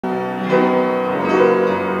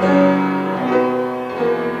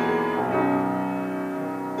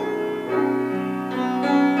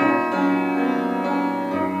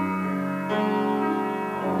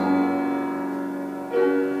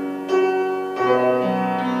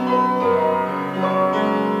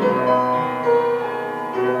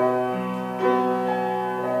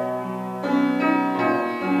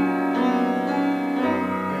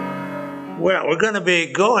We're going to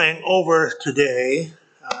be going over today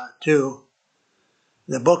to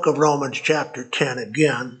the book of Romans chapter 10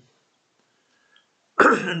 again.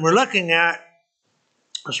 And we're looking at,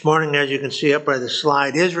 this morning, as you can see up by the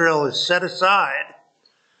slide, Israel is set aside,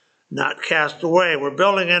 not cast away. We're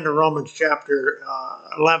building into Romans chapter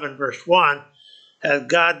 11, verse 1. Has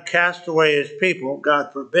God cast away his people?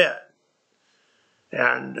 God forbid.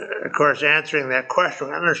 And, of course, answering that question,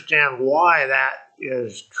 we understand why that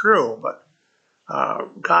is true, but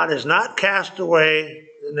God has not cast away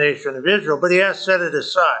the nation of Israel, but he has set it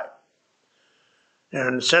aside.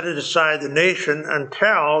 And set it aside the nation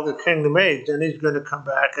until the kingdom age. Then he's going to come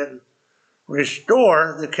back and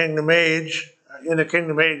restore the kingdom age. In the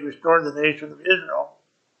kingdom age, restore the nation of Israel.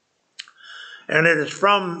 And it is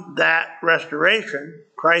from that restoration,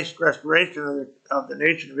 Christ's restoration of the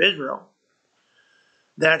nation of Israel,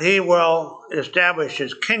 that he will establish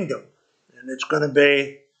his kingdom. And it's going to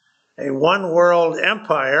be a one world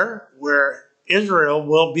empire where Israel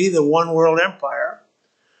will be the one world empire.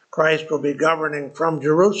 Christ will be governing from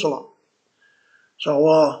Jerusalem. So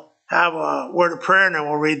we'll have a word of prayer and then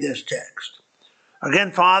we'll read this text.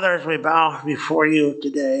 Again, Father, as we bow before you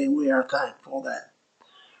today, we are thankful that,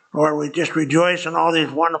 Lord, we just rejoice in all these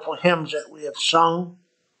wonderful hymns that we have sung.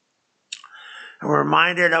 And we're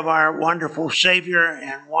reminded of our wonderful Savior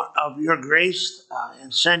and of your grace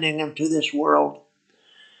in sending him to this world.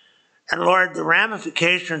 And Lord, the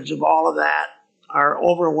ramifications of all of that are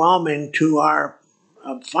overwhelming to our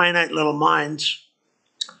finite little minds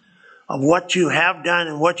of what you have done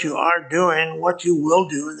and what you are doing, what you will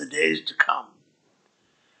do in the days to come.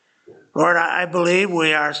 Lord, I believe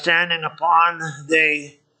we are standing upon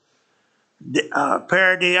the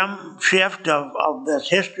paradigm shift of this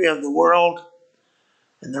history of the world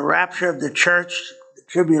and the rapture of the church, the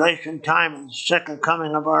tribulation time, and the second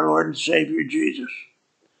coming of our Lord and Savior Jesus.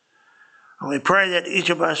 And we pray that each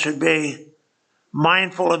of us should be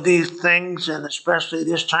mindful of these things, and especially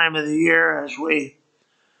this time of the year as we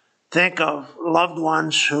think of loved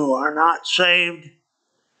ones who are not saved.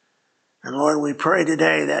 And Lord, we pray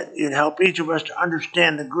today that you'd help each of us to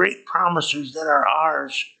understand the great promises that are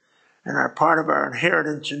ours and are part of our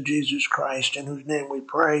inheritance in Jesus Christ, in whose name we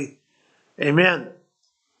pray. Amen.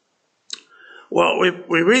 Well,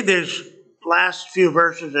 we read these last few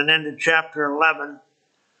verses and into chapter 11.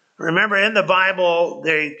 Remember, in the Bible,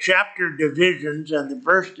 the chapter divisions and the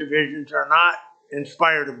verse divisions are not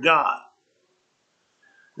inspired of God.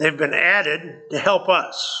 They've been added to help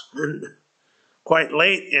us. And quite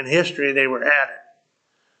late in history, they were added.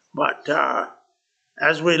 But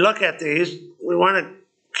as we look at these, we want to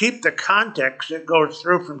keep the context that goes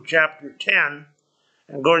through from chapter 10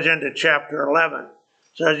 and goes into chapter 11.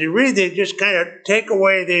 So as you read these, just kind of take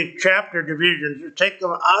away these chapter divisions, or take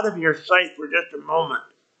them out of your sight for just a moment,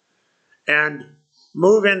 and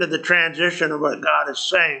move into the transition of what God is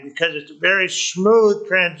saying, because it's a very smooth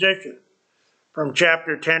transition from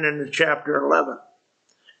chapter 10 into chapter 11,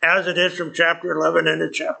 as it is from chapter 11 into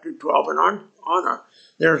chapter 12 and on.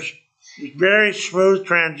 There's very smooth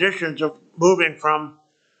transitions of moving from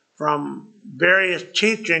various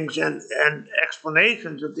teachings and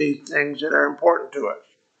explanations of these things that are important to us.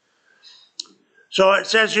 So it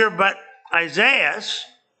says here, but Isaiah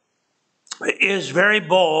is very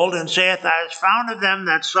bold, and saith, I was found of them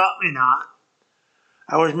that sought me not.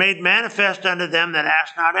 I was made manifest unto them that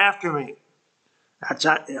asked not after me. That's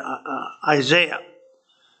Isaiah.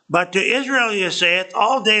 But to Israel he saith,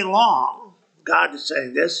 all day long, God is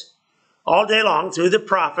saying this, all day long through the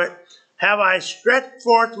prophet, have I stretched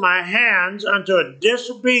forth my hands unto a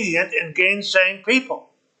disobedient and gainsaying people.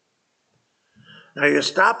 Now you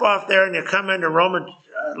stop off there and you come into Romans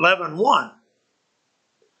 11:1.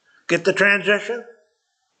 Get the transition?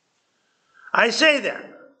 I say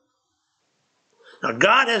then. Now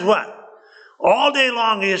God has what? All day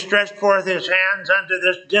long he has stretched forth his hands unto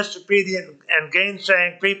this disobedient and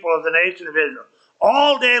gainsaying people of the nation of Israel.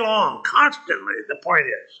 All day long, constantly, the point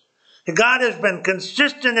is. God has been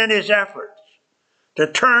consistent in his efforts to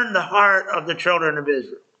turn the heart of the children of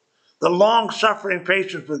Israel. The long-suffering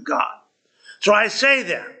patience with God. So I say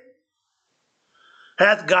then,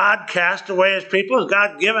 hath God cast away his people? Has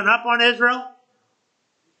God given up on Israel?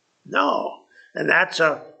 No. And that's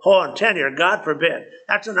a whole intent here. God forbid.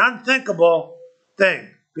 That's an unthinkable thing,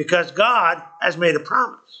 because God has made a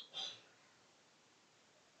promise.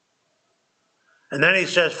 And then he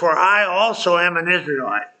says, for I also am an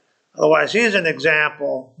Israelite. Otherwise, he's an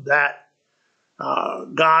example that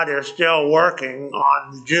God is still working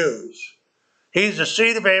on the Jews. He's the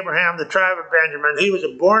seed of Abraham, the tribe of Benjamin. He was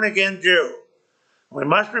a born-again Jew. We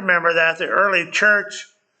must remember that the early church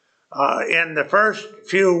In the first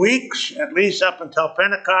few weeks, at least up until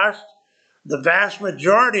Pentecost, the vast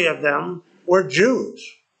majority of them were Jews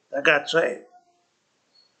that got saved.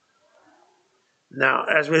 Now,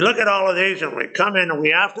 as we look at all of these and we come in, we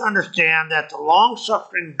have to understand that the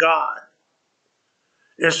long-suffering God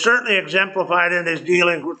is certainly exemplified in his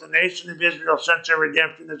dealings with the nation of Israel since their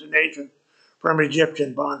redemption as a nation from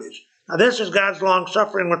Egyptian bondage. Now, this is God's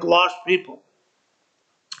long-suffering with lost people.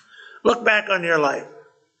 Look back on your life.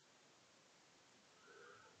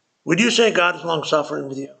 Would you say God is long-suffering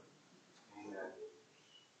with you?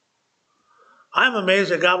 I'm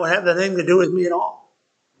amazed that God would have anything to do with me at all,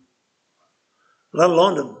 let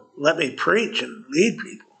alone to let me preach and lead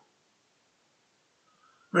people.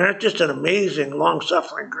 I mean, it's just an amazing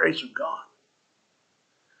long-suffering grace of God.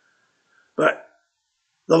 But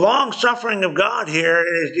the long-suffering of God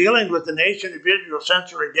here is dealing with the nation of Israel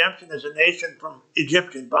since their redemption as a nation from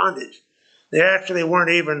Egyptian bondage. They actually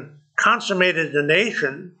weren't even consummated as a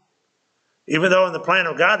nation, even though in the plan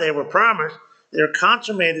of God they were promised. They were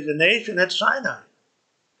consummated a nation at Sinai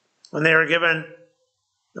when they were given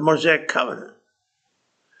the Mosaic covenant.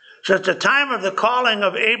 So at the time of the calling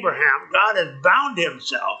of Abraham, God has bound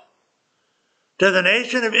himself to the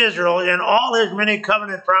nation of Israel in all his many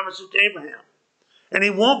covenant promises to Abraham. And he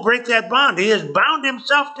won't break that bond. He has bound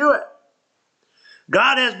himself to it.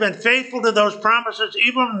 God has been faithful to those promises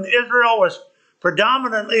even when Israel was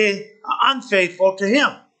predominantly unfaithful to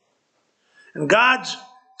him. And God's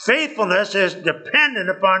faithfulness is dependent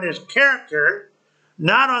upon his character,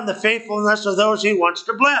 not on the faithfulness of those he wants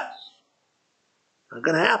to bless. Not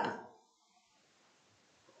going to happen.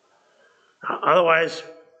 Otherwise,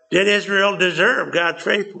 did Israel deserve God's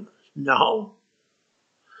faithfulness? No.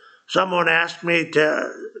 Someone asked me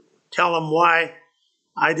to tell them why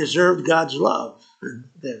I deserved God's love. And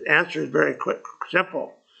the answer is very quick,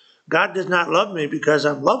 simple. God does not love me because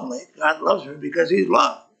I'm lovely. God loves me because he's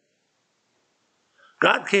love.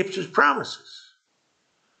 God keeps his promises.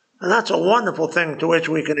 And that's a wonderful thing to which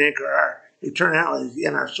we can anchor our eternality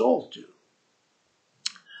in our souls to.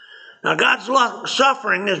 Now, God's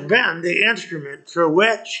suffering has been the instrument through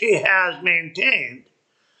which he has maintained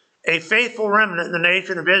a faithful remnant in the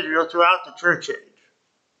nation of Israel throughout the church age.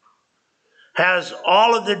 Has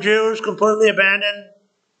all of the Jews completely abandoned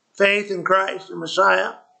faith in Christ, the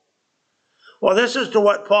Messiah? Well, this is to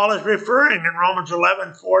what Paul is referring in Romans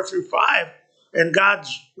 11, 4 through 5, in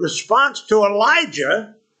God's response to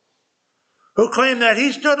Elijah, who claimed that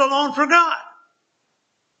he stood alone for God.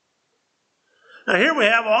 Now here we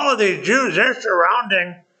have all of these Jews, they're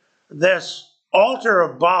surrounding this altar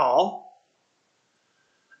of Baal,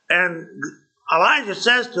 and Elijah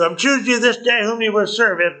says to them, choose you this day whom you will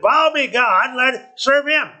serve. If Baal be God, serve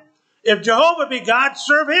him. If Jehovah be God,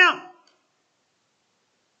 serve him.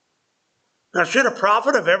 Now, should a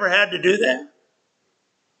prophet have ever had to do that?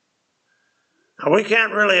 Now, we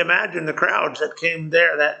can't really imagine the crowds that came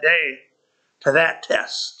there that day to that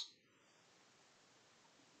test.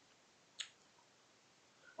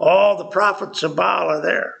 All the prophets of Baal are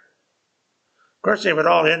there. Of course, they would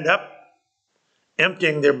all end up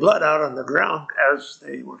emptying their blood out on the ground as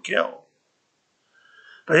they were killed.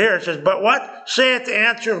 But here it says, but what saith the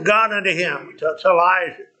answer of God unto him, to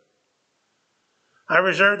Elijah? I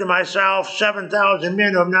reserved to myself 7,000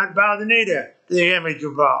 men who have not bowed the knee to the image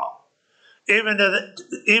of Baal.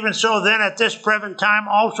 Even so then at this present time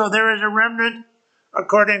also there is a remnant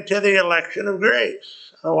according to the election of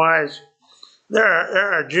grace. Otherwise, there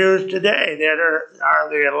are Jews today that are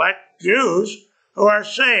the elect Jews who are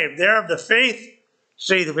saved. They're of the faith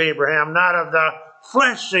seed of Abraham, not of the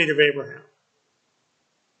flesh seed of Abraham.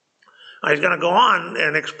 He's going to go on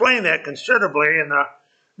and explain that considerably in the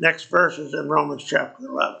next verses in Romans chapter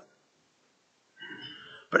 11.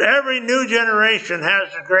 But every new generation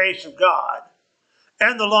has the grace of God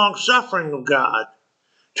and the long-suffering of God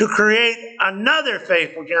to create another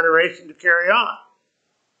faithful generation to carry on.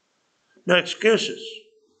 No excuses.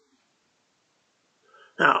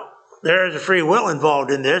 Now, there is a free will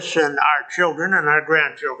involved in this, and our children and our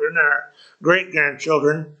grandchildren and our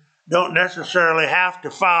great-grandchildren don't necessarily have to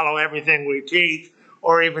follow everything we teach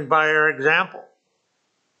or even by our example.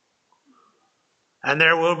 And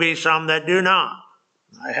there will be some that do not.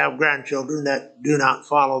 I have grandchildren that do not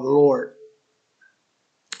follow the Lord.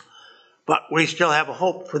 But we still have a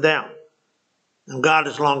hope for them. And God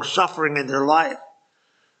is long-suffering in their life.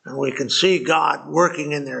 And we can see God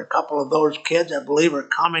working in there. A couple of those kids, I believe, are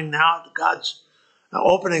coming now. God's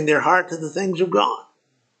opening their heart to the things of God.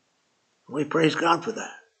 We praise God for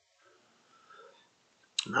that.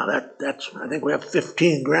 Now I think we have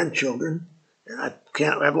 15 grandchildren. And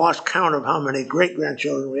I've lost count of how many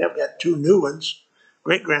great-grandchildren we have. We've got 2 new ones.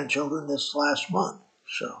 great-grandchildren this last month.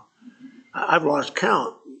 So I've lost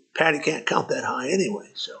count. Patty can't count that high anyway,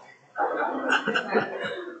 so.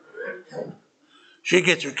 She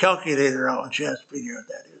gets her calculator out and she has to figure out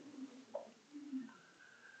that is.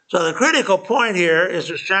 So the critical point here is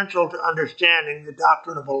essential to understanding the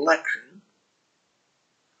doctrine of election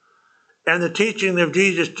and the teaching of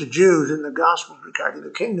Jesus to Jews in the Gospels regarding the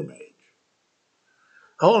kingdom age.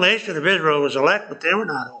 The whole nation of Israel was elect, but they were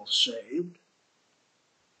not all saved.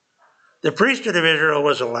 The priesthood of Israel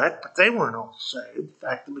was elect, but they weren't all saved. In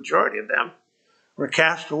fact, the majority of them were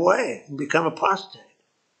cast away and become apostate,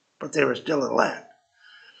 but they were still elect.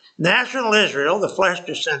 National Israel, the flesh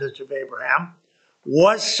descendants of Abraham,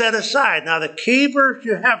 was set aside. Now the key verse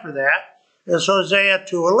you have for that is Hosea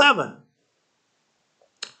 2:11.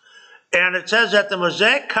 And it says that the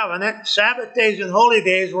Mosaic covenant, Sabbath days and holy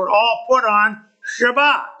days were all put on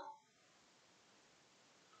Shabbat.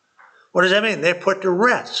 What does that mean? They're put to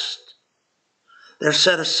rest. They're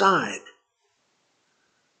set aside.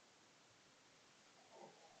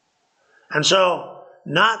 And so,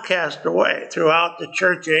 not cast away throughout the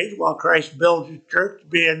church age while Christ builds his church to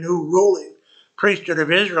be a new ruling priesthood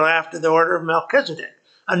of Israel after the order of Melchizedek.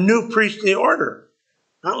 A new priestly order,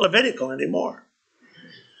 not Levitical anymore.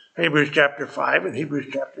 Hebrews chapter 5 and Hebrews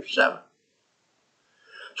chapter 7.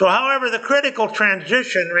 So, however, the critical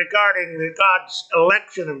transition regarding God's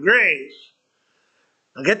election of grace,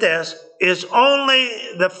 now get this, is only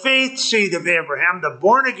the faith seed of Abraham, the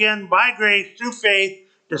born again by grace through faith,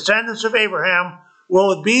 descendants of Abraham,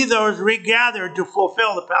 will be those regathered to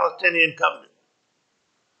fulfill the Palestinian covenant.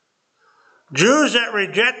 Jews that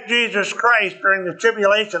reject Jesus Christ during the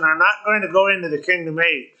tribulation are not going to go into the kingdom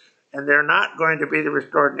age, and they're not going to be the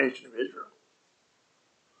restored nation of Israel.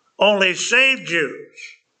 Only saved Jews.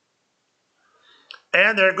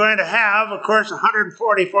 And they're going to have, of course,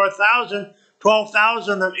 144,000,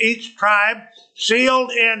 12,000 of each tribe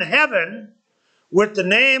sealed in heaven with the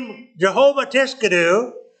name Jehovah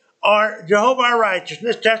Tiskadu, or Jehovah our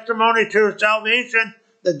righteousness, testimony to salvation,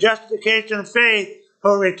 the justification of faith, who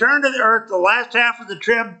will return to the earth the last half of the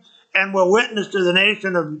trib and will witness to the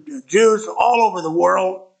nation of Jews all over the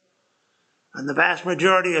world. And the vast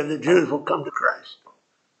majority of the Jews will come to Christ.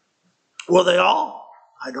 Will they all?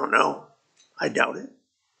 I don't know. I doubt it.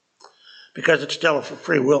 Because it's still a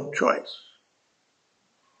free will choice.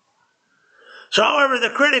 So, however, the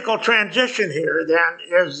critical transition here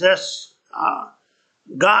then is this.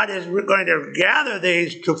 God is going to gather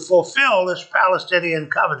these to fulfill this Palestinian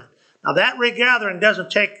covenant. Now, that regathering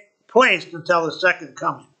doesn't take place until the second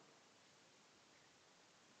coming.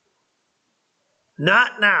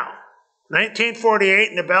 Not now. 1948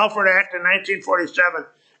 and the Balfour Act in 1947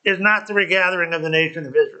 is not the regathering of the nation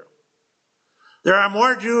of Israel. There are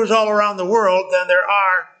more Jews all around the world than there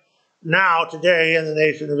are now today in the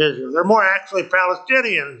nation of Israel. There are more actually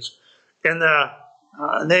Palestinians in the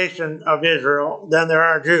nation of Israel than there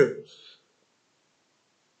are Jews.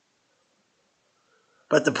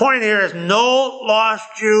 But the point here is no lost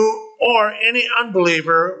Jew or any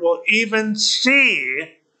unbeliever will even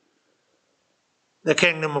see the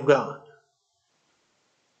kingdom of God.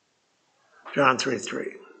 John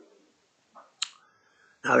 3:3.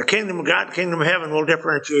 Now the kingdom of God, the kingdom of heaven, we'll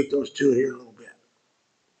differentiate those two here a little bit.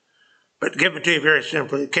 But give it to you very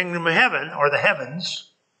simply. The kingdom of heaven, or the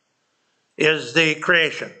heavens, is the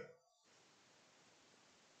creation.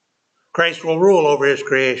 Christ will rule over his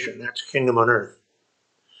creation. That's the kingdom on earth.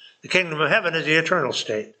 The kingdom of heaven is the eternal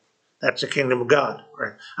state. That's the kingdom of God.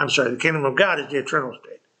 The kingdom of God is the eternal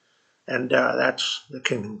state. And that's the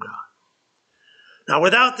kingdom of God. Now,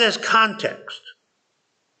 without this context,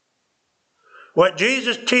 what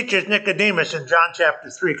Jesus teaches Nicodemus in John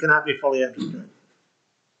chapter 3 cannot be fully understood.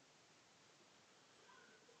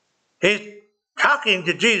 He's talking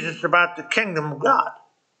to Jesus about the kingdom of God.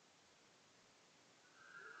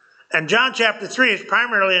 And John chapter 3 is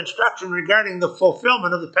primarily instruction regarding the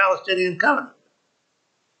fulfillment of the Palestinian covenant.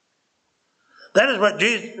 That is what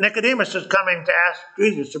Nicodemus is coming to ask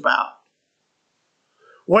Jesus about.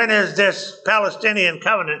 When is this Palestinian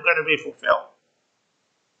covenant going to be fulfilled?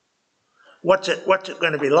 What's it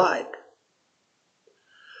going to be like?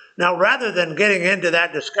 Now, rather than getting into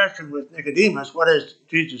that discussion with Nicodemus, what does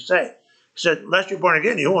Jesus say? He said, unless you're born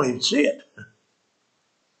again, you won't even see it.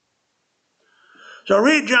 So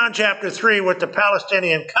read John chapter 3 with the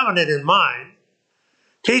Palestinian covenant in mind,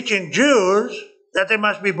 teaching Jews that they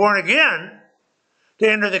must be born again to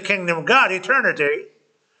enter the kingdom of God, eternity,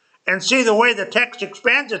 and see the way the text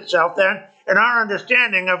expands itself then in our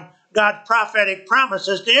understanding of God's prophetic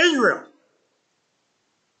promises to Israel.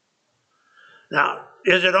 Now,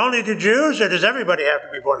 is it only to Jews, or does everybody have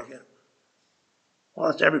to be born again? Well,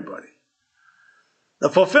 it's everybody. The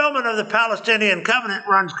fulfillment of the Palestinian covenant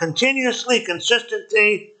runs continuously,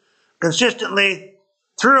 consistently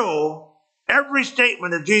through every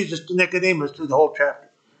statement of Jesus to Nicodemus through the whole chapter.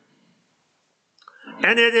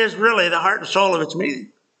 And it is really the heart and soul of its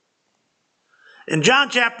meaning. In John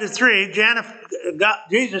chapter 3,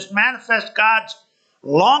 Jesus manifests God's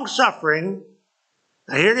long-suffering,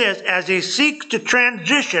 now here it is, as he seeks to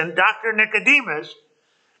transition Dr. Nicodemus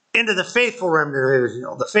into the faithful remnant of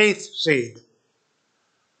Israel, the faith seed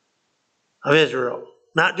of Israel,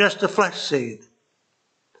 not just the flesh seed.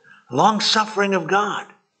 Long-suffering of God.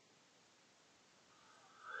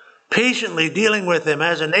 Patiently dealing with him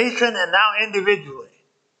as a nation and now individually.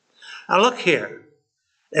 Now look here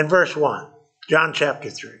in verse 1, John chapter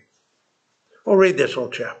 3. We'll read this whole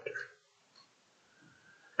chapter.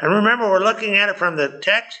 And remember, we're looking at it from the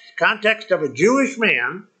context of a Jewish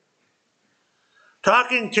man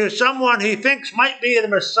talking to someone he thinks might be the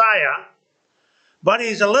Messiah, but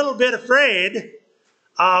he's a little bit afraid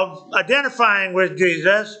of identifying with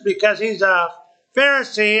Jesus because he's a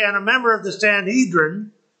Pharisee and a member of the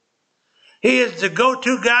Sanhedrin. He is the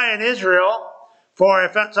go-to guy in Israel for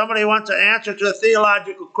if somebody wants an answer to a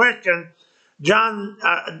theological question,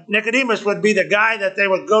 Nicodemus would be the guy that they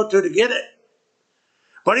would go to get it.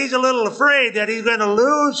 But he's a little afraid that he's going to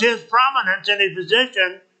lose his prominence in his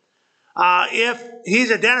position if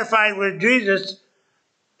he's identified with Jesus.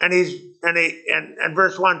 And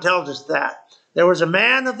verse 1 tells us that. There was a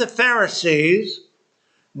man of the Pharisees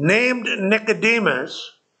named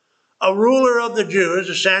Nicodemus, a ruler of the Jews,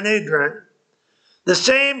 the Sanhedrin. The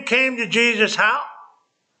same came to Jesus how?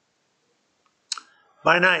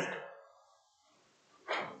 By night.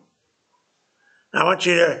 I want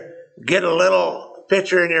you to get a little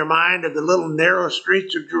picture in your mind of the little narrow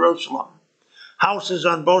streets of Jerusalem. Houses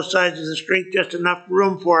on both sides of the street, just enough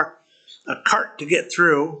room for a cart to get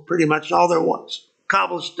through. Pretty much all there was.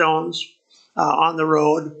 Cobblestones on the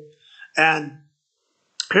road. And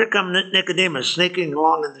here comes Nicodemus sneaking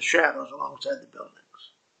along in the shadows alongside the buildings.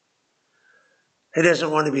 He doesn't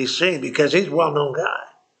want to be seen because he's a well-known guy.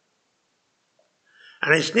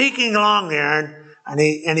 And he's sneaking along there, and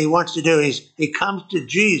he wants to he comes to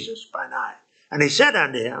Jesus by night. And he said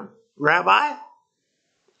unto him, Rabbi,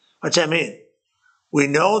 what's that mean? We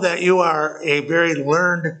know that you are a very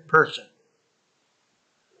learned person.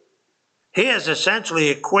 He is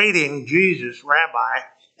essentially equating Jesus, Rabbi,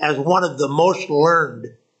 as one of the most learned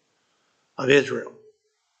of Israel.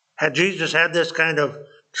 Had Jesus had this kind of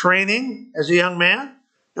training as a young man?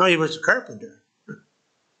 No, he was a carpenter.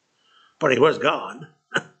 But he was God.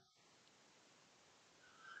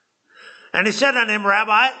 And he said unto him,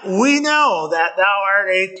 Rabbi, we know that thou art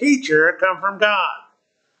a teacher come from God.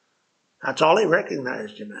 That's all he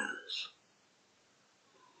recognized him as.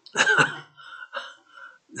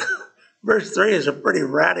 Verse 3 is a pretty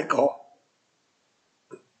radical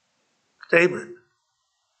statement.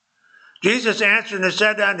 Jesus answered and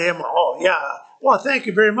said unto him, oh, yeah, well, thank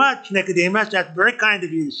you very much, Nicodemus. That's very kind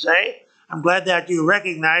of you to say. I'm glad that you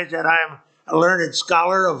recognize that I'm a learned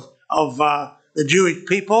scholar of the Jewish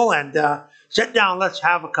people. And sit down, let's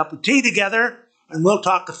have a cup of tea together, and we'll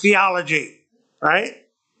talk theology, right?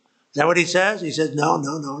 Is that what he says? He says,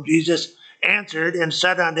 no. Jesus answered and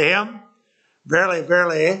said unto him, verily,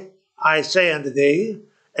 verily, I say unto thee,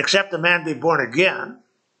 except a man be born again,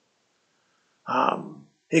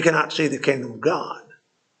 he cannot see the kingdom of God.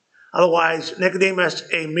 Otherwise, Nicodemus,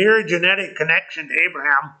 a mere genetic connection to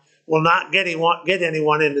Abraham, will not get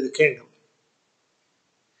anyone into the kingdom.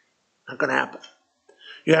 Not going to happen.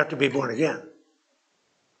 You have to be born again.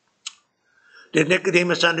 Did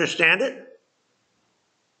Nicodemus understand it?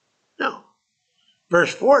 No.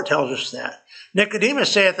 Verse 4 tells us that.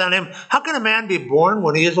 Nicodemus saith unto him, how can a man be born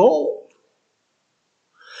when he is old?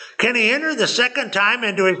 Can he enter the second time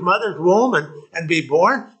into his mother's womb and be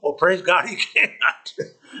born? Well, praise God, he cannot.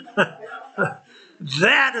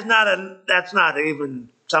 That's not even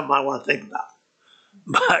something I want to think about.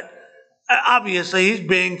 But obviously he's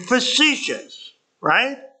being facetious,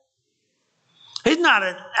 right? That's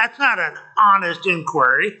not an honest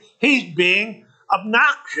inquiry. He's being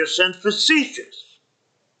obnoxious and facetious.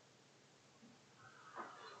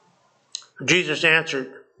 Jesus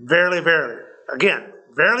answered, verily, verily. Again,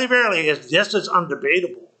 verily, verily is just as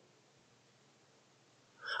undebatable.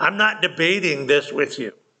 I'm not debating this with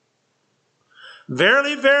you.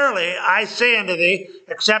 Verily, verily, I say unto thee,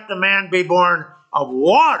 except a man be born of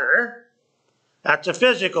water, that's a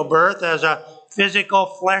physical birth, as a physical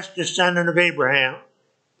flesh descendant of Abraham.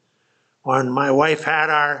 When my wife had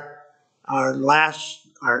our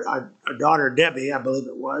daughter Debbie, I believe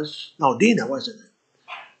it was. No, Dina, wasn't it?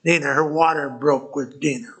 Dinah, her water broke with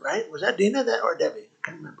Dinah, right? Was that Dinah or Debbie? I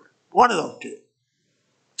can't remember. One of those two.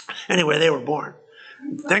 Anyway, they were born.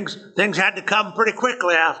 Things had to come pretty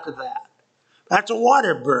quickly after that. That's a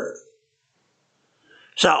water birth.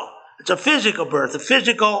 So, it's a physical birth, a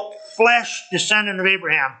physical flesh descendant of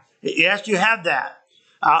Abraham. Yes, you have that.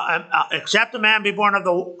 Except a man be born of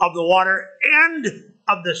the water and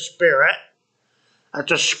of the Spirit.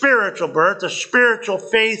 That's a spiritual birth, a spiritual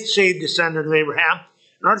faith seed descendant of Abraham.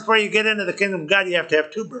 In order for you to get into the kingdom of God, you have to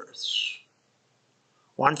have two births.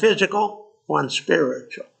 One physical, one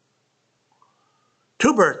spiritual.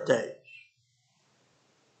 Two birthdays.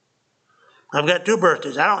 I've got two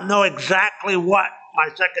birthdays. I don't know exactly what my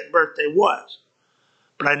second birthday was,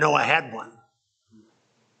 but I know I had one.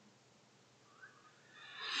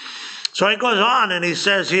 So he goes on and he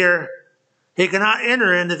says here, he cannot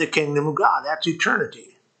enter into the kingdom of God. That's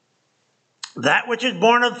eternity. That which is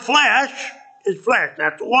born of flesh is flesh.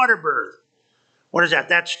 That's water birth. What is that?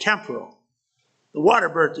 That's temporal. The water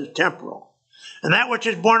birth is temporal. And that which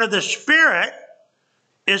is born of the Spirit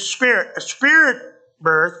is spirit. A spirit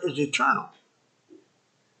birth is eternal.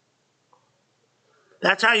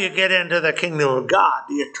 That's how you get into the kingdom of God,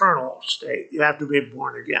 the eternal state. You have to be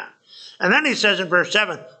born again. And then he says in verse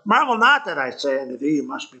 7, marvel not that I say unto thee, you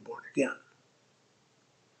must be born again.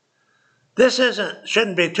 This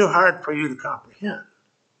shouldn't be too hard for you to comprehend.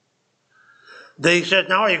 He says,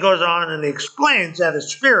 now he goes on and he explains that it's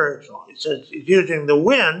spiritual. He says he's using the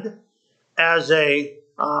wind as a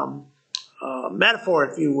metaphor,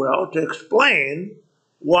 if you will, to explain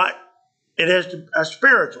what it is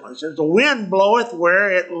spiritual. He says, the wind bloweth where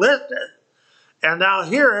it listeth, and thou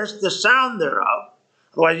hearest the sound thereof.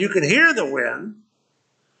 Well, you can hear the wind,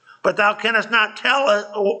 but thou canst not tell it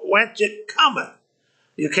whence it cometh.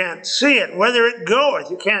 You can't see it. Whither it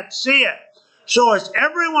goeth, you can't see it. So it's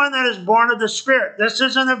everyone that is born of the Spirit. This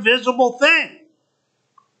isn't a visible thing.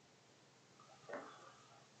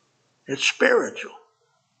 It's spiritual.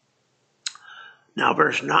 Now,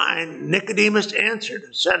 verse 9, Nicodemus answered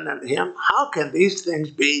and said unto him, how can these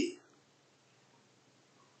things be?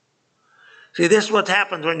 See, this is what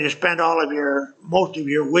happens when you spend most of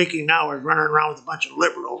your waking hours running around with a bunch of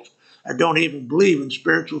liberals that don't even believe in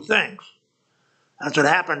spiritual things. That's what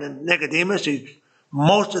happened to Nicodemus.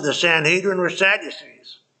 Most of the Sanhedrin were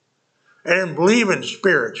Sadducees. They didn't believe in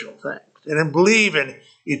spiritual things. They didn't believe in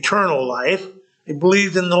eternal life. They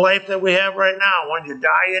believed in the life that we have right now. When you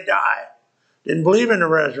die, you die. Didn't believe in the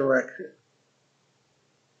resurrection.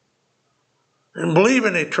 Didn't believe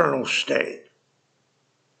in the eternal state.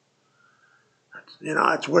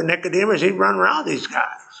 That's where Nicodemus, he'd run around these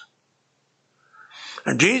guys.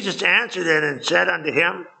 And Jesus answered it and said unto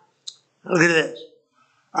him, look at this,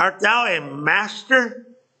 art thou a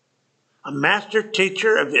master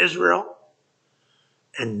teacher of Israel,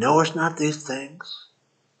 and knowest not these things?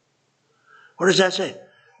 What does that say?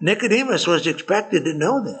 Nicodemus was expected to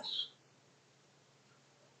know this.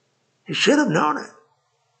 He should have known it.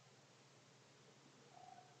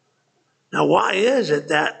 Now, why is it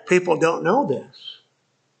that people don't know this?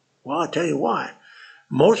 Well, I'll tell you why.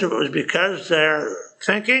 Most of it was because their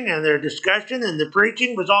thinking and their discussion and the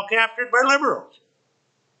preaching was all captured by liberals.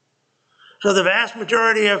 So the vast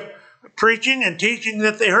majority of preaching and teaching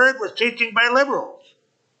that they heard was teaching by liberals.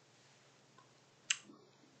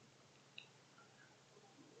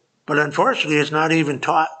 But unfortunately, it's not even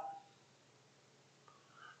taught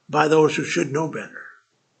by those who should know better.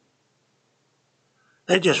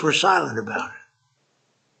 They just were silent about it.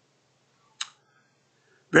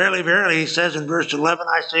 Verily, verily, he says in verse 11,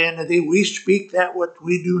 I say unto thee, we speak that which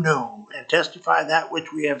we do know, and testify that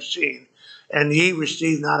which we have seen, and ye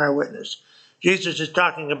receive not our witness. Jesus is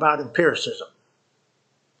talking about empiricism.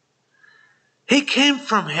 He came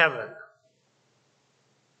from heaven.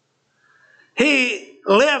 He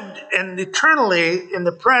lived eternally in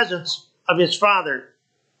the presence of his Father,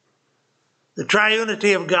 the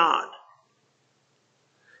triunity of God.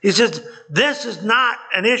 He says, this is not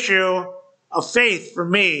an issue of faith for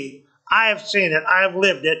me. I have seen it. I have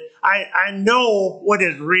lived it. I know what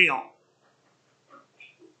is real.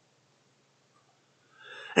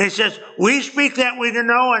 And he says, we speak that we do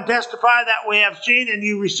know and testify that we have seen, and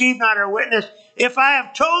you receive not our witness. If I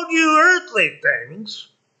have told you earthly things,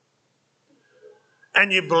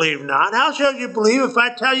 and you believe not, how shall you believe if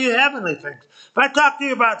I tell you heavenly things? If I talk to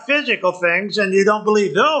you about physical things and you don't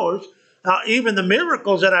believe those, even the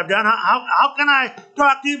miracles that I've done, how can I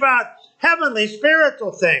talk to you about heavenly,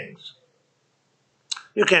 spiritual things?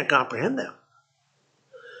 You can't comprehend them.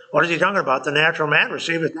 What is he talking about? The natural man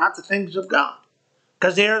receiveth not the things of God,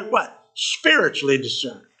 because they are what? Spiritually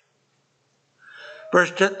discerned.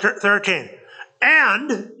 Verse 13.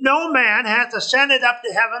 And no man hath ascended up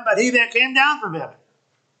to heaven but he that came down from heaven.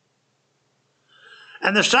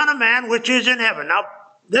 And the Son of Man which is in heaven. Now,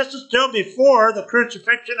 this is still before the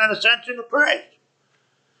crucifixion and ascension of Christ.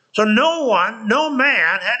 So no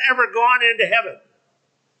man had ever gone into heaven.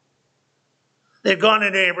 They'd gone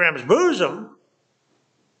into Abraham's bosom,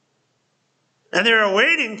 and they were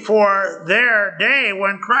waiting for their day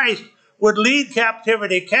when Christ would lead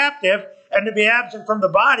captivity captive and to be absent from the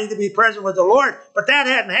body to be present with the Lord. But that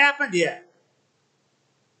hadn't happened yet.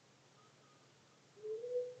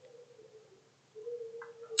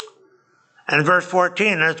 And verse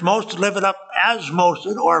 14, as Moses lifted up as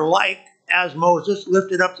Moses, or like as Moses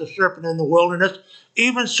lifted up the serpent in the wilderness,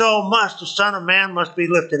 even so must the Son of Man must be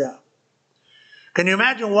lifted up. Can you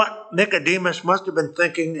imagine what Nicodemus must have been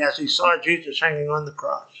thinking as he saw Jesus hanging on the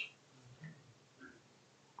cross?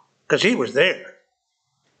 Because he was there.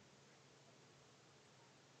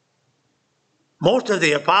 Most of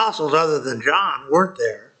the apostles, other than John, weren't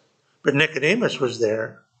there. But Nicodemus was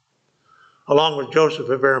there, along with Joseph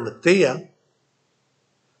of Arimathea.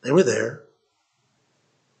 They were there.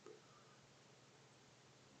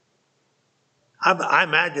 I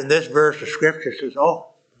imagine this verse of Scripture says, oh,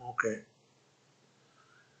 okay.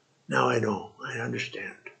 Now I know. I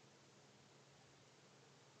understand.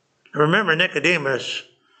 Remember Nicodemus,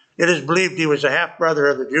 it is believed he was a half-brother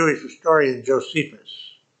of the Jewish historian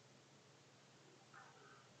Josephus.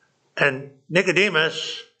 And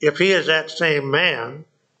Nicodemus, if he is that same man,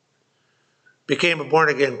 became a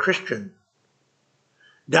born-again Christian,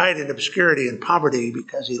 died in obscurity and poverty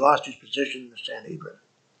because he lost his position in the Sanhedrin.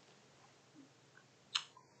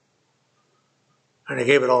 And he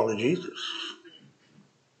gave it all to Jesus.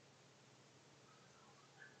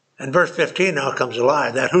 And verse 15 now comes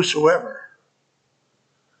alive, that whosoever,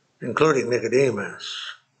 including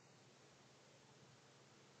Nicodemus,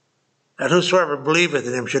 that whosoever believeth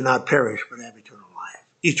in him should not perish, but have eternal life.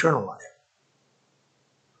 Eternal life.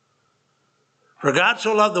 For God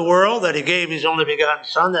so loved the world that he gave his only begotten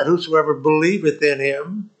Son, that whosoever believeth in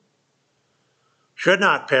him should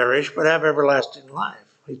not perish, but have everlasting life.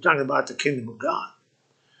 He's talking about the kingdom of God.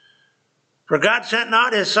 For God sent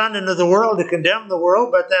not his Son into the world to condemn the world,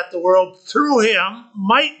 but that the world through him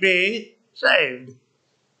might be saved.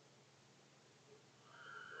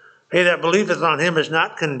 He that believeth on him is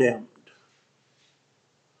not condemned,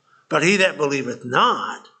 but he that believeth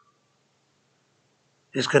not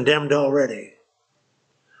is condemned already.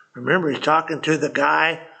 Remember, he's talking to the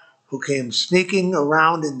guy who came sneaking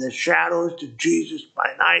around in the shadows to Jesus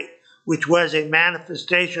by night, which was a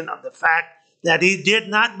manifestation of the fact that he did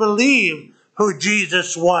not believe who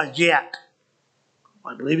Jesus was yet.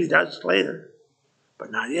 I believe he does later,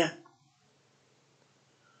 but not yet.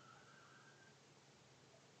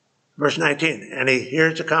 Verse 19, and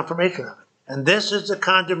here's the confirmation of it. And this is the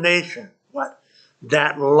condemnation. What?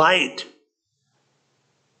 That light,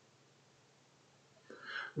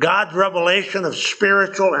 God's revelation of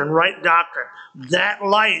spiritual and right doctrine, that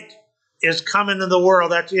light is coming to the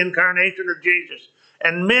world. That's the incarnation of Jesus.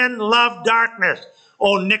 And men love darkness.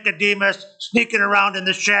 Oh, Nicodemus sneaking around in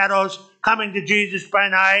the shadows, coming to Jesus by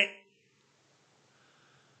night.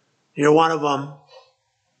 You're one of them.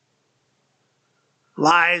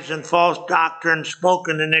 Lies and false doctrine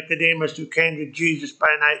spoken to Nicodemus who came to Jesus by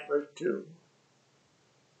night, verse 2.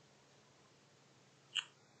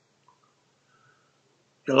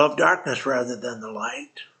 You love darkness rather than the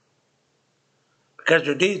light because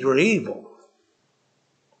their deeds were evil.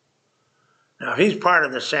 Now, if he's part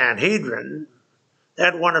of the Sanhedrin, they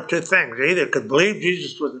had one of two things. They either could believe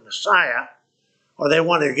Jesus was the Messiah, or they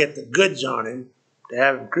wanted to get the goods on him to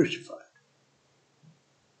have him crucified.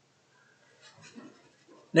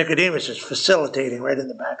 Nicodemus is facilitating right in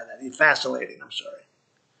the back of that. He's vacillating, I'm sorry.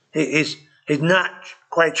 He's not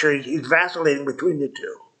quite sure. He's vacillating between the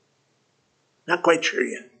two. Not quite sure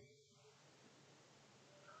yet.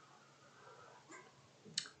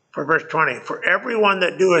 For verse 20, for everyone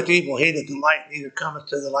that doeth evil hateth the light, neither cometh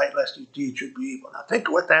to the light, lest his deeds should be evil. Now think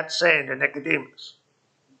of what that's saying to Nicodemus.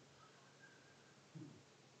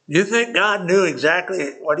 You think God knew exactly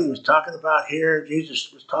what he was talking about here?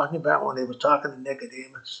 Jesus was talking about when he was talking to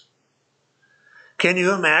Nicodemus. Can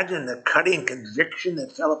you imagine the cutting conviction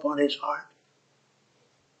that fell upon his heart?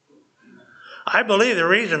 I believe the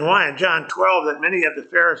reason why in John 12 that many of the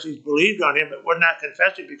Pharisees believed on him but would not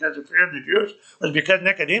confess it because of fear of the Jews was because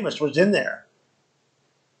Nicodemus was in there.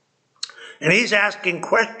 And he's asking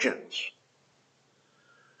questions.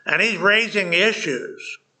 And he's raising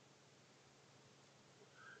issues.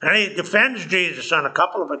 And he defends Jesus on a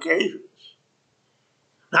couple of occasions.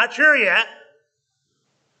 Not sure yet.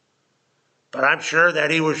 But I'm sure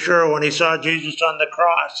that he was sure when he saw Jesus on the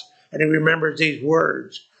cross, and he remembers these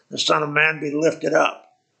words, the Son of Man be lifted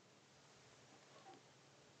up.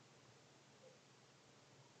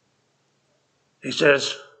 He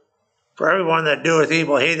says, for everyone that doeth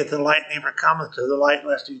evil hateth the light, neither cometh to the light,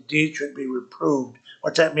 lest his deeds should be reproved.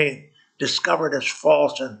 What's that mean? Discovered as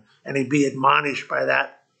false, and he be admonished by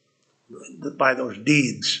that, by those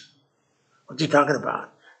deeds. What's he talking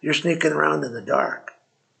about? You're sneaking around in the dark.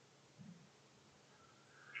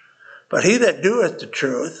 But he that doeth the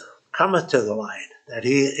truth cometh to the light, that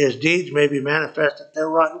his deeds may be manifested that they're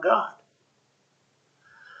wrought in God.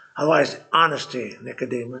 Otherwise, honesty,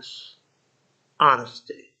 Nicodemus.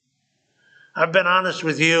 Honesty. I've been honest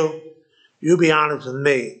with you. You be honest with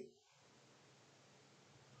me.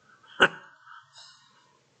 Do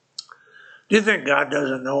you think God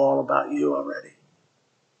doesn't know all about you already?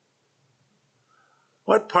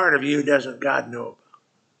 What part of you doesn't God know about?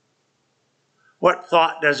 What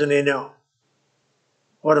thought doesn't he know?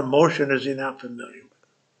 What emotion is he not familiar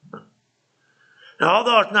with? Now,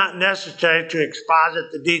 although it's not necessary to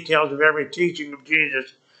exposit the details of every teaching of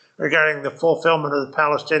Jesus regarding the fulfillment of the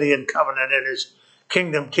Palestinian covenant and his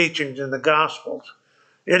kingdom teachings in the Gospels,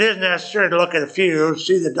 it is necessary to look at a few,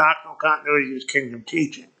 see the doctrinal continuity of his kingdom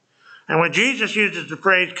teaching. And when Jesus uses the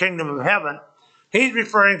phrase kingdom of heaven, he's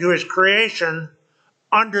referring to his creation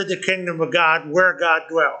under the kingdom of God, where God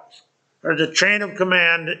dwells. There's a chain of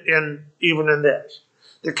command even in this.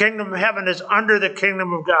 The kingdom of heaven is under the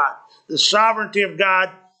kingdom of God. The sovereignty of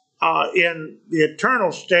God in the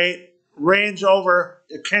eternal state reigns over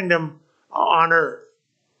the kingdom on earth.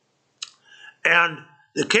 And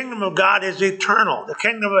the kingdom of God is eternal. The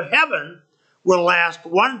kingdom of heaven will last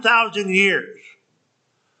 1,000 years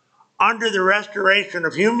under the restoration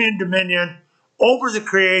of human dominion over the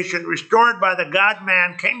creation restored by the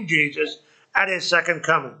God-man King Jesus at his second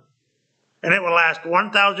coming. And it will last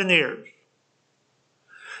 1,000 years.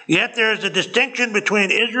 Yet there is a distinction between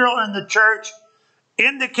Israel and the church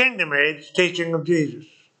in the kingdom age teaching of Jesus.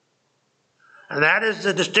 And that is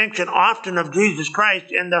the distinction often of Jesus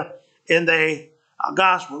Christ in the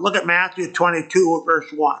gospel. Look at Matthew 22,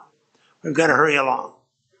 verse 1. We've got to hurry along.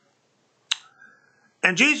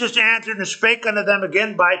 And Jesus answered and spake unto them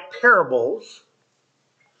again by parables,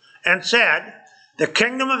 and said, the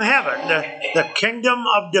kingdom of heaven, the kingdom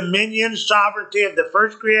of dominion, sovereignty of the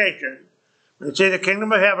first creation, when you say the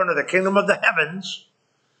kingdom of heaven or the kingdom of the heavens,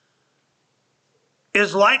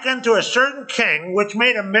 is like unto a certain king which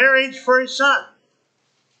made a marriage for his son.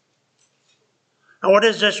 And what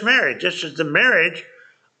is this marriage? This is the marriage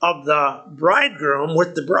of the bridegroom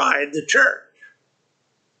with the bride, the church.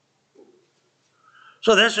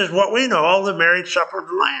 So this is what we know, the marriage supper of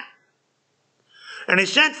the Lamb. And he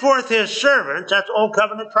sent forth his servants, that's Old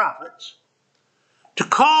Covenant prophets, to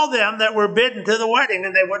call them that were bidden to the wedding,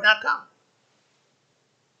 and they would not come.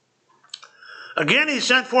 Again, he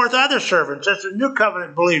sent forth other servants, that's the New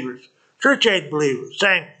Covenant believers, church age believers,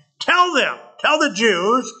 saying, tell the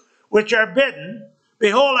Jews which are bidden,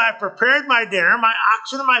 behold, I have prepared my dinner, my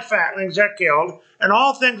oxen and my fatlings are killed, and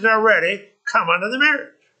all things are ready, come unto the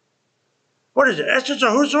marriage. What is it? That's just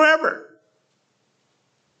a whosoever.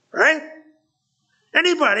 Right?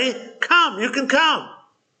 Anybody, come, you can come.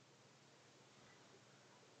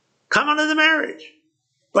 Come unto the marriage.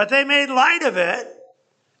 But they made light of it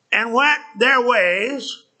and went their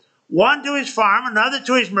ways, one to his farm, another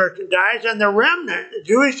to his merchandise, and the remnant, the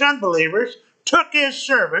Jewish unbelievers, took his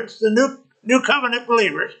servants, the new covenant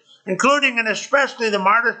believers, including and especially the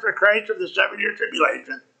martyrs for Christ of the 7-year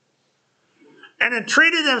tribulation, and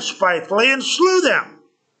entreated them spitefully and slew them.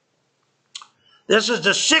 This is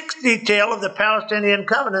the sixth detail of the Palestinian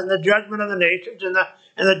covenant, the judgment of the nations and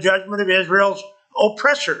the judgment of Israel's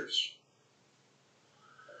oppressors.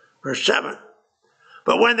 Verse 7.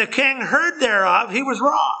 But when the king heard thereof, he was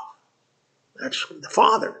wroth. That's the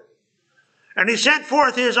father. And he sent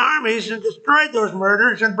forth his armies and destroyed those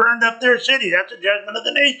murderers and burned up their city. That's the judgment of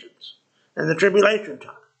the nations and the tribulation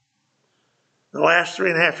time. The last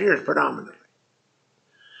 3.5 years predominantly.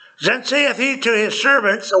 Then saith he to his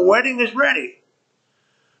servants, a wedding is ready.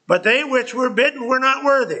 But they which were bidden were not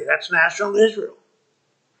worthy. That's national Israel.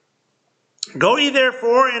 Go ye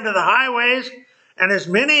therefore into the highways, and as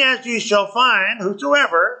many as ye shall find,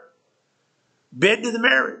 whosoever, bid to the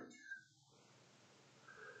marriage.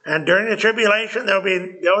 And during the tribulation, there will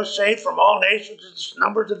be those saved from all nations, as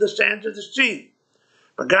numbers of the sands of the sea.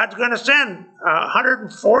 But God's going to send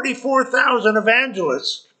 144,000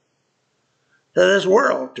 evangelists to this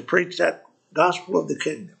world to preach that gospel of the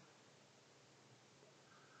kingdom.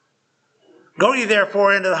 Go ye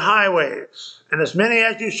therefore into the highways, and as many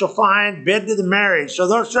as you shall find, bid to the marriage. So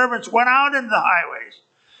those servants went out into the highways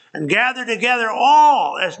and gathered together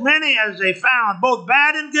all, as many as they found, both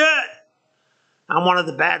bad and good. I'm one of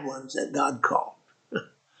the bad ones that God called,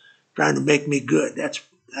 trying to make me good.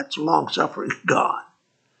 That's long-suffering God.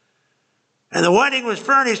 And the wedding was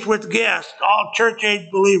furnished with guests, all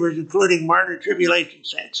church-age believers, including martyr tribulation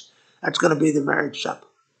saints. That's going to be the marriage supper.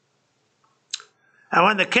 And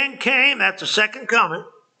when the king came, that's the second coming,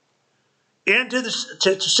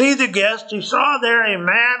 to see the guests, he saw there a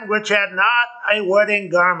man which had not a wedding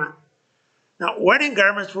garment. Now, wedding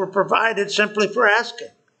garments were provided simply for asking.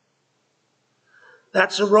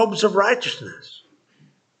 That's the robes of righteousness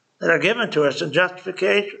that are given to us in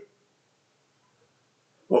justification.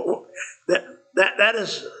 That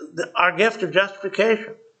is our gift of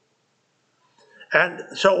justification. And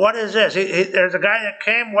so what is this? There's a guy that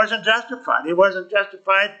came, wasn't justified. He wasn't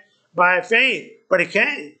justified by faith, but he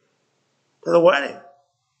came to the wedding.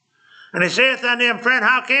 And he saith unto him, Friend,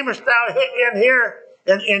 how camest thou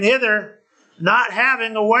in hither, not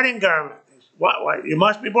having a wedding garment? What? You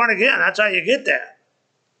must be born again. That's how you get that.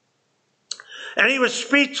 And he was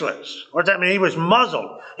speechless. What does that mean? He was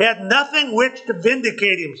muzzled. He had nothing which to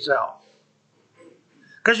vindicate himself.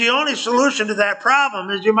 Because the only solution to that problem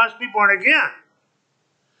is you must be born again.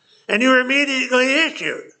 And you were immediately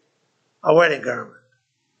issued a wedding garment.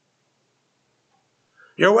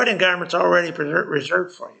 Your wedding garment's already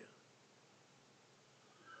reserved for you.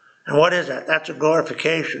 And what is that? That's a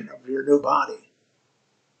glorification of your new body.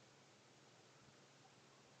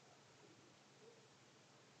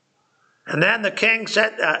 And then the king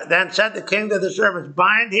said the king to the servants,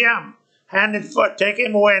 Bind him hand and foot, take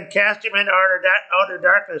him away and cast him into outer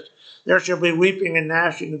darkness. There shall be weeping and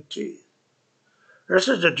gnashing of teeth. This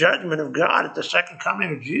is the judgment of God at the second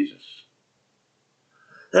coming of Jesus.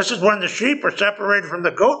 This is when the sheep are separated from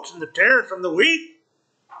the goats and the tares from the wheat.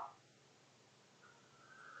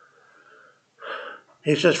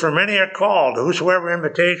 He says, For many are called, whosoever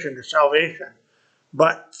invitation to salvation,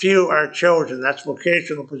 but few are chosen. That's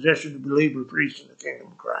vocational position of believer priest in the kingdom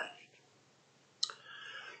of Christ.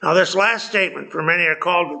 Now this last statement, for many are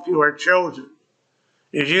called, but few are chosen,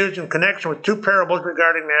 is used in connection with two parables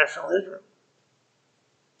regarding national Israel.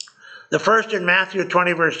 The first in Matthew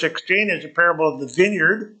 20, verse 16, is a parable of the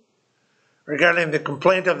vineyard, regarding the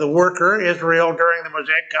complaint of the worker, Israel, during the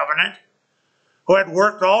Mosaic covenant, who had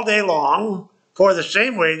worked all day long for the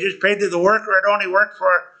same wages, paid to the worker had only worked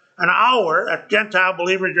for an hour, a Gentile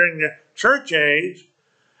believer during the church age,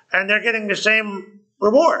 and they're getting the same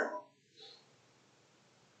reward,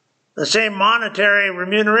 the same monetary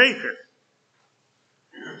remuneration.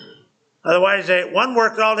 Otherwise, one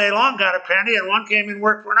worked all day long, got a penny, and one came and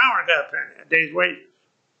worked for an hour and got a penny, a day's wages.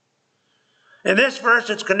 In this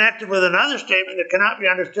verse, it's connected with another statement that cannot be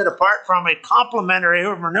understood apart from a complementary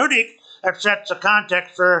hermeneutic that sets the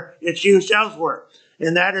context for its use elsewhere.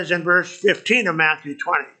 And that is in verse 15 of Matthew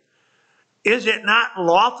 20. Is it not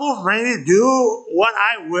lawful for me to do what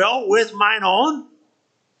I will with mine own?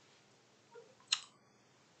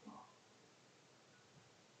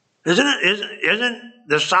 Isn't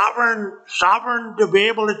the sovereign to be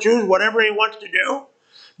able to choose whatever he wants to do?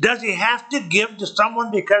 Does he have to give to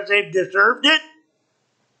someone because they've deserved it?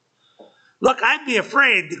 Look, I'd be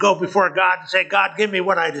afraid to go before God and say, God, give me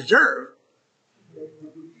what I deserve.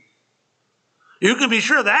 You can be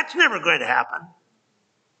sure that's never going to happen.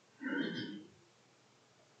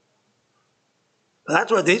 But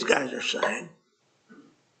that's what these guys are saying.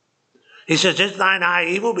 He says, is thine eye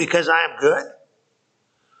evil because I am good?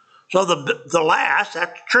 So the last,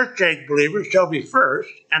 that's church age believers, shall be first,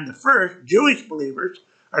 and the first, Jewish believers,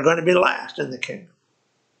 are going to be last in the kingdom.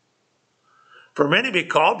 For many be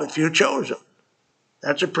called, but few chosen.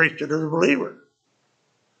 That's a priesthood of the believer,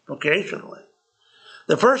 vocationally.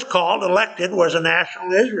 The first called, elected, was a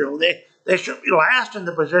national Israel. They should be last in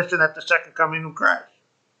the position at the second coming of Christ.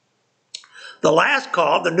 The last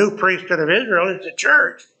called, the new priesthood of Israel, is the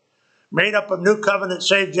church, made up of new covenant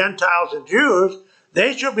saved Gentiles and Jews.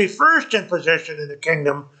 They shall be first in position in the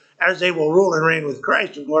kingdom, as they will rule and reign with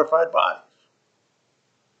Christ in glorified bodies.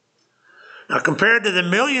 Now, compared to the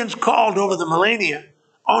millions called over the millennia,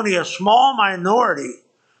 only a small minority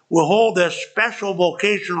will hold this special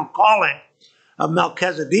vocational calling of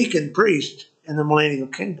Melchizedekan priest in the millennial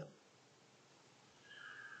kingdom.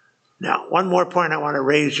 Now, one more point I want to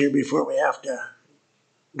raise here before we have to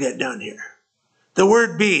get done here. The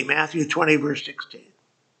word be, Matthew 20, verse 16,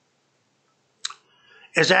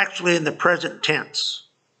 is actually in the present tense.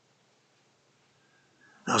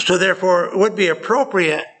 Now, so therefore, it would be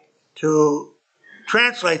appropriate to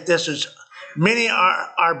translate this as Many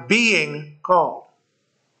are being called.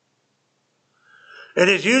 It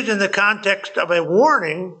is used in the context of a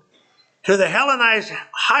warning to the Hellenized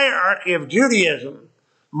hierarchy of Judaism,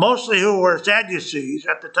 mostly who were Sadducees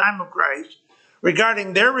at the time of Christ,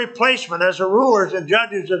 regarding their replacement as the rulers and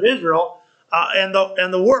judges of Israel and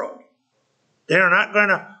the world. They are not going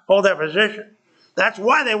to hold that position. That's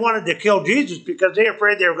why they wanted to kill Jesus, because they were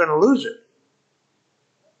afraid they were going to lose it.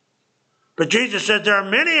 But Jesus said, there are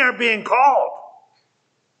many are being called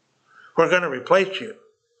who are going to replace you.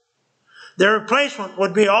 Their replacement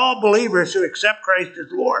would be all believers who accept Christ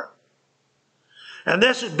as Lord. And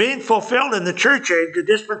this is being fulfilled in the church age, the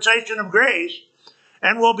dispensation of grace,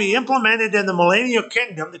 and will be implemented in the millennial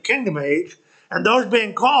kingdom, the kingdom age, and those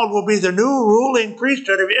being called will be the new ruling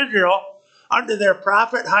priesthood of Israel under their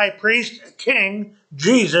prophet, high priest, king,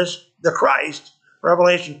 Jesus the Christ,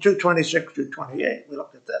 Revelation 2:26-28. We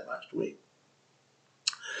looked at that last week.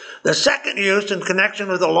 The second use in connection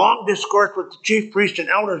with a long discourse with the chief priests and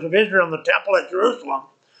elders of Israel in the temple at Jerusalem,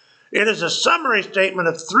 it is a summary statement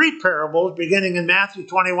of three parables beginning in Matthew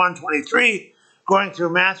 21:23, going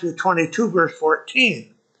through Matthew 22, verse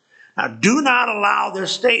 14. Now, do not allow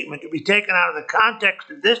this statement to be taken out of the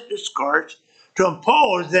context of this discourse to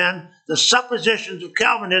impose, then, the suppositions of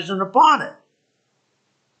Calvinism upon it.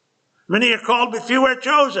 Many are called, but few are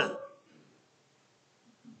chosen.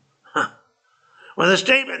 When the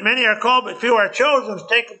statement, many are called, but few are chosen, is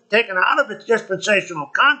taken out of its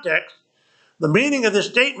dispensational context, the meaning of this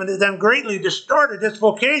statement is then greatly distorted. It's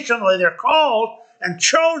vocationally, they're called and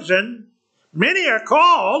chosen. Many are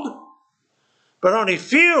called, but only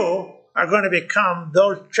few are going to become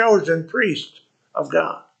those chosen priests of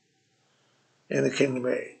God in the kingdom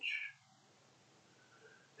age.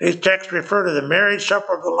 These texts refer to the marriage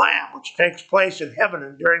supper of the Lamb, which takes place in heaven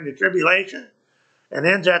and during the tribulation, and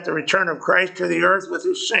ends at the return of Christ to the earth with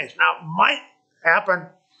his saints. Now, it might happen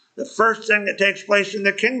the first thing that takes place in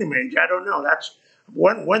the kingdom age. I don't know. That's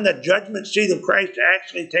when the judgment seat of Christ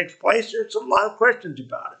actually takes place. There's a lot of questions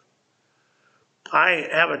about it. I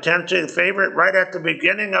have a tendency to favor it right at the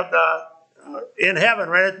beginning of in heaven,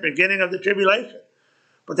 right at the beginning of the tribulation.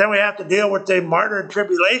 But then we have to deal with the martyred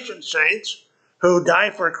tribulation saints who die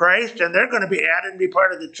for Christ, and they're going to be added and be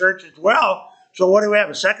part of the church as well. So what do we have?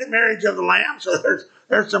 A second marriage of the Lamb? So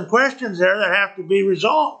there's some questions there that have to be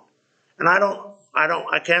resolved. And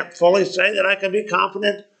I can't fully say that I can be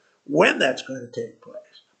confident when that's going to take place.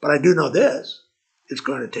 But I do know this, it's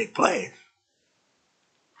going to take place.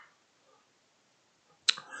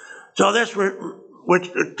 So this, which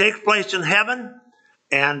takes place in heaven,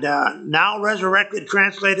 and now resurrected,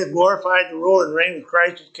 translated, glorified to rule and reign with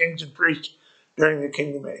Christ as kings and priests during the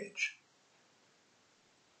kingdom age.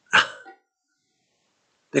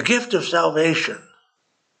 The gift of salvation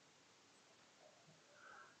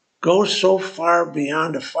goes so far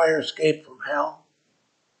beyond a fire escape from hell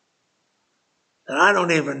that I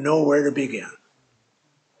don't even know where to begin.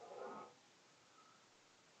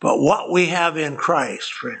 But what we have in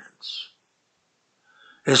Christ, friends,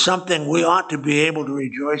 is something we ought to be able to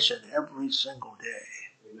rejoice in every single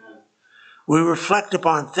day. Amen. We reflect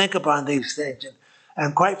upon, think upon these things,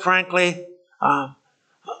 and quite frankly,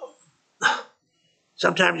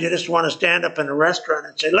 sometimes you just want to stand up in a restaurant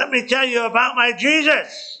and say, let me tell you about my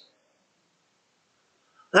Jesus.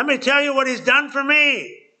 Let me tell you what he's done for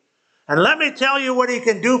me. And let me tell you what he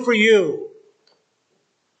can do for you.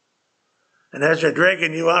 And as they're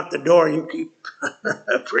dragging you out the door, you keep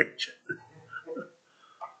preaching.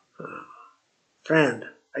 Friend,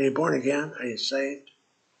 are you born again? Are you saved?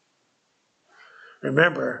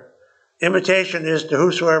 Remember, invitation is to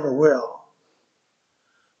whosoever will,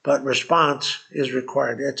 but response is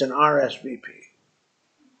required. It's an RSVP.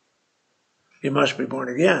 You must be born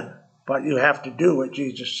again, but you have to do what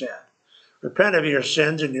Jesus said. Repent of your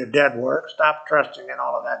sins and your dead work. Stop trusting in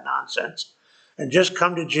all of that nonsense, and just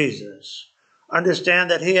come to Jesus. Understand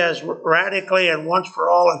that he has radically and once for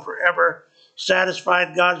all and forever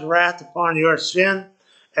satisfied God's wrath upon your sin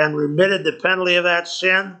and remitted the penalty of that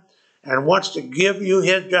sin, and wants to give you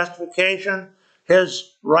his justification,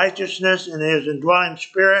 his righteousness, and his indwelling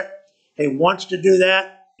spirit. He wants to do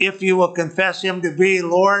that if you will confess him to be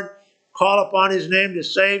Lord, call upon his name to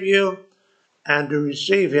save you, and to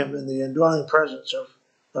receive him in the indwelling presence of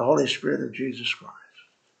the Holy Spirit of Jesus Christ.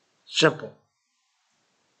 Simple.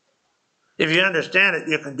 If you understand it,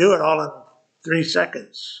 you can do it all in 3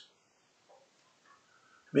 seconds.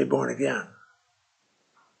 Be born again.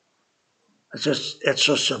 It's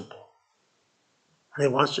so simple. And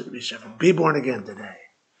he wants it to be simple. Be born again today.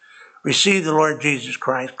 Receive the Lord Jesus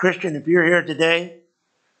Christ. Christian, if you're here today,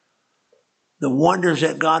 the wonders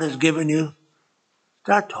that God has given you,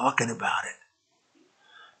 start talking about it.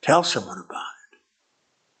 Tell someone about it.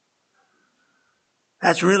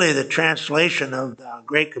 That's really the translation of the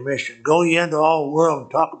Great Commission. Go ye into all the world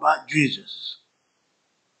and talk about Jesus.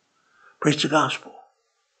 Preach the gospel.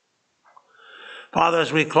 Father,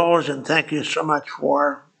 as we close, and thank you so much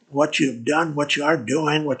for what you've done, what you are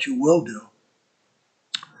doing, what you will do.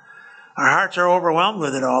 Our hearts are overwhelmed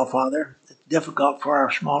with it all, Father. It's difficult for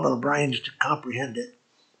our small little brains to comprehend it.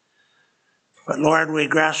 But Lord, we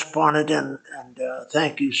grasp upon it and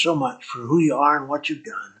thank you so much for who you are and what you've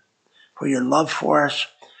done, for your love for us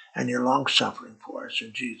and your long suffering for us.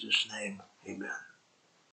 In Jesus' name, amen.